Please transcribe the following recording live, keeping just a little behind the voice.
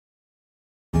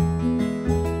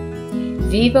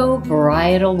Vivo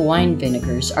varietal wine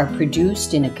vinegars are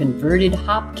produced in a converted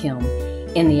hop kiln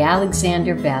in the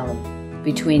Alexander Valley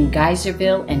between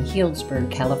Geyserville and Healdsburg,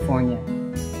 California.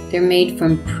 They're made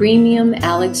from premium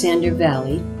Alexander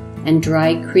Valley and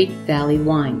Dry Creek Valley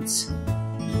wines.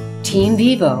 Team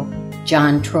Vivo,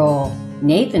 John Troll,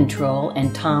 Nathan Troll,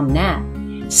 and Tom Knapp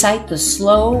cite the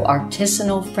slow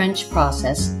artisanal French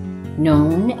process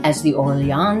known as the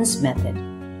Orleans method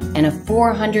and a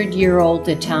 400-year-old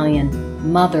Italian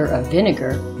mother of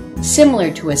vinegar, similar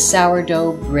to a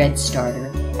sourdough bread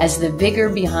starter, as the vigor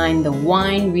behind the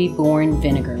wine reborn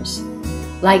vinegars.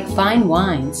 Like fine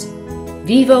wines,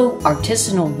 Vivo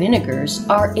artisanal vinegars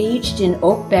are aged in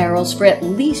oak barrels for at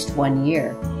least 1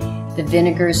 year. The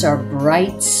vinegars are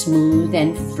bright, smooth,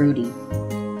 and fruity.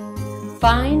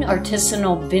 Fine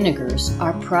artisanal vinegars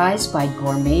are prized by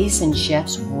gourmets and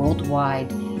chefs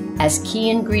worldwide as key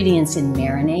ingredients in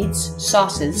marinades,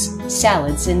 sauces,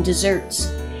 salads, and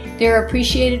desserts. They are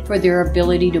appreciated for their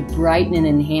ability to brighten and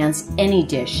enhance any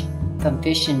dish, from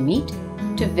fish and meat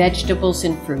to vegetables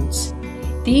and fruits.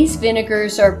 These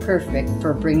vinegars are perfect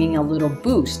for bringing a little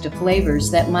boost to flavors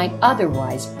that might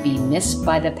otherwise be missed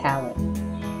by the palate.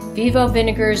 Vivo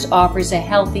Vinegars offers a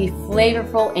healthy,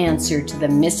 flavorful answer to the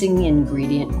missing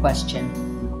ingredient question.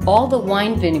 All the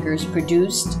wine vinegars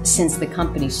produced since the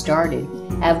company started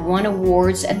have won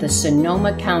awards at the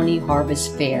Sonoma County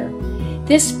Harvest Fair.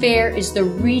 This fair is the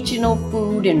regional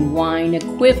food and wine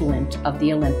equivalent of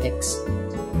the Olympics.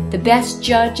 The best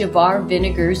judge of our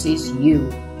vinegars is you.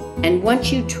 And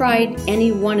once you tried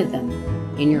any one of them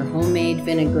in your homemade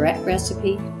vinaigrette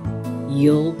recipe,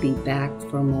 you'll be back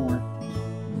for more.